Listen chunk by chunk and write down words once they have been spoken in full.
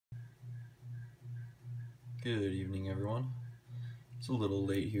Good evening, everyone. It's a little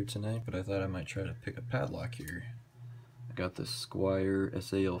late here tonight, but I thought I might try to pick a padlock here. I got this Squire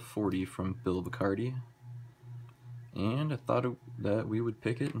SAL-40 from Bill Bacardi, and I thought that we would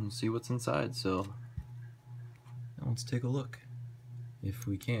pick it and see what's inside, so let's take a look. If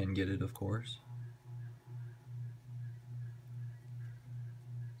we can get it, of course.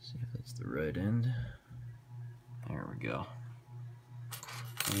 See if that's the right end. There we go.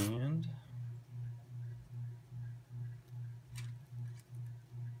 And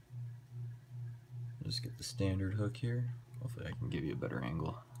just get the standard hook here. Hopefully I can give you a better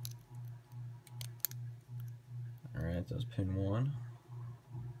angle. Alright, that was pin 1.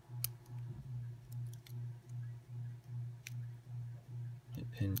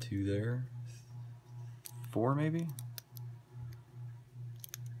 Hit pin 2 there. 4 maybe?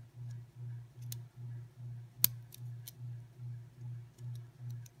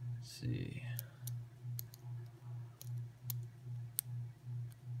 Let's see.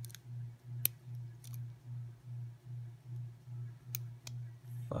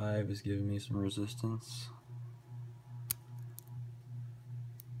 Five is giving me some resistance.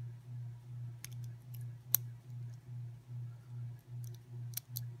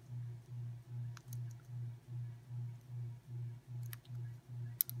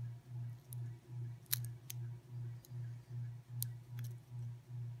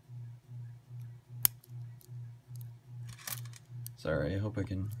 Sorry, I hope I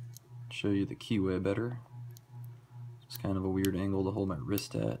can show you the keyway better. It's kind of a weird angle to hold my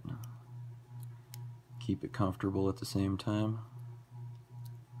wrist at. Keep it comfortable at the same time.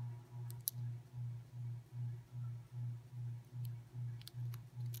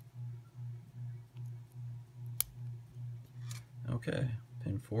 Okay,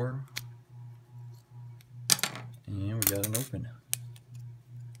 pin 4. And we got an open.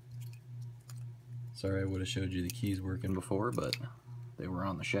 Sorry, I would have showed you the keys working before, but they were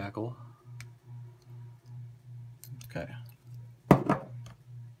on the shackle. Okay.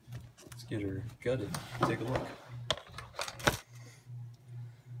 Let's get her gutted. Take a look.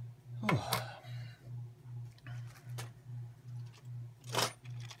 Oh.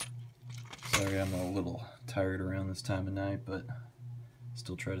 Sorry, I'm a little tired around this time of night, but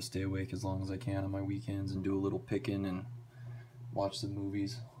still try to stay awake as long as I can on my weekends and do a little picking and watch some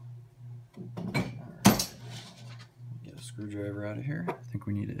movies. Alright. Get a screwdriver out of here. I think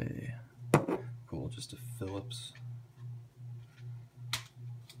we need just a Phillips.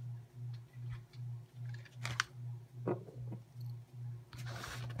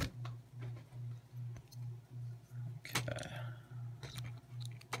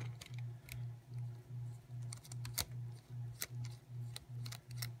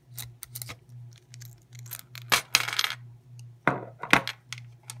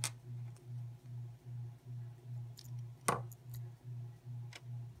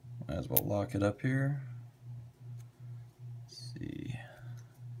 Might as well lock it up here. Let's see.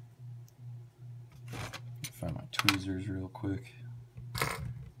 Find my tweezers real quick.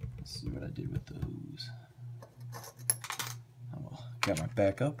 Let's see what I did with those. Got my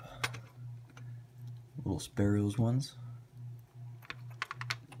backup. Little Sparrows ones.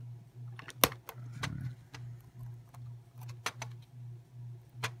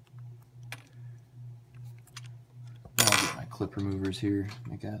 I'll get my clip removers here,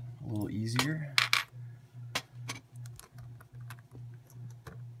 make that a little easier.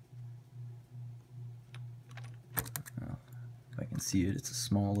 Well, if I can see it, it's a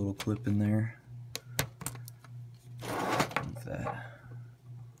small little clip in there. Move that.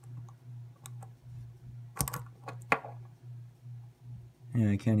 Yeah,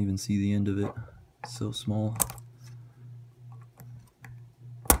 I can't even see the end of it. It's so small.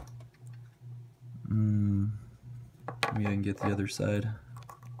 Maybe I can get the other side.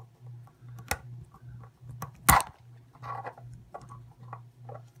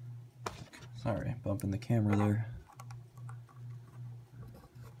 Sorry, bumping the camera there.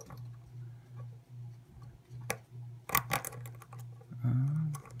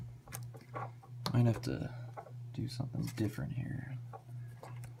 Might have to do something different here.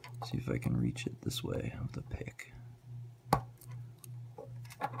 See if I can reach it this way with a pick.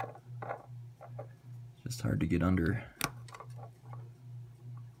 Just hard to get under.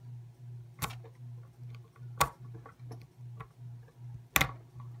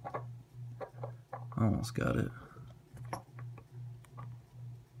 Almost got it.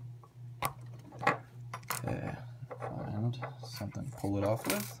 Okay, find something to pull it off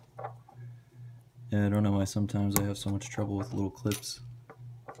with. Yeah, I don't know why sometimes I have so much trouble with little clips.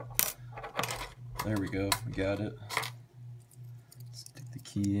 There we go, we got it. Stick the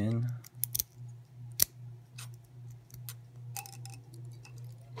key in.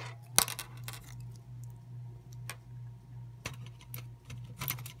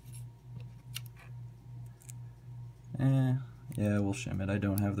 Yeah, we'll shim it. I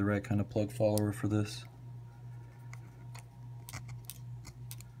don't have the right kind of plug follower for this.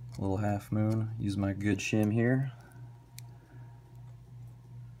 Little half moon. Use my good shim here.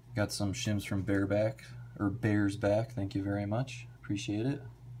 Got some shims from Bear's Back. Thank you very much. Appreciate it.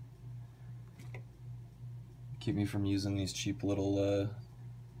 Keep me from using these cheap little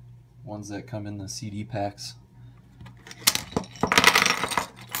ones that come in the CD packs.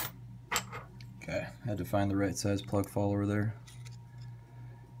 Okay, had to find the right size plug follower there.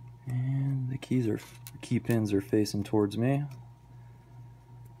 And the key pins are facing towards me.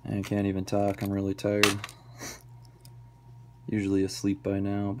 I can't even talk, I'm really tired. Usually asleep by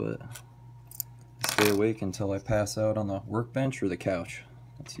now, but I stay awake until I pass out on the workbench or the couch.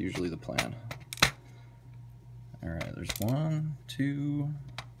 That's usually the plan. Alright, there's 1, 2,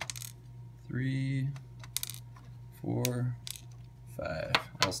 3, 4, 5.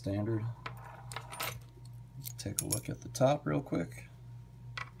 All standard. Take a look at the top real quick.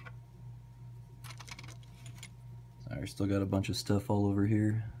 Sorry, still got a bunch of stuff all over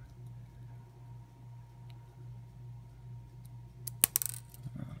here.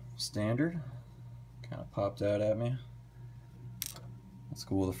 Standard. Kind of popped out at me. That's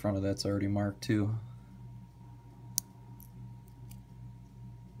cool, the front of that's already marked too.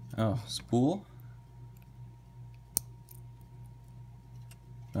 Oh, spool.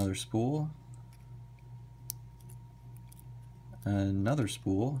 Another spool. Another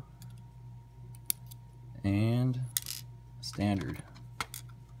spool. And standard.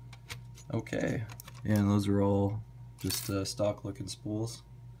 Okay. And those are all just stock looking spools.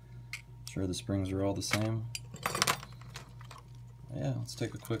 Sure the springs are all the same. Yeah, let's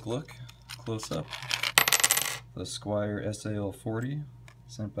take a quick look, close up. The Squire SAL-40,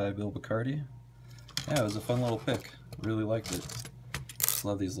 sent by Bill Bacardi. Yeah, it was a fun little pick. Really liked it. Just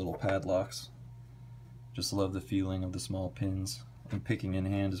love these little padlocks. Just love the feeling of the small pins. And picking in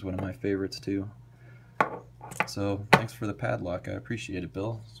hand is one of my favorites too. So, thanks for the padlock. I appreciate it,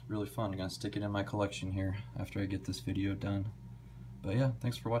 Bill. It's really fun. I'm going to stick it in my collection here after I get this video done. But yeah,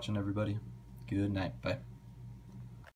 thanks for watching, everybody. Good night. Bye.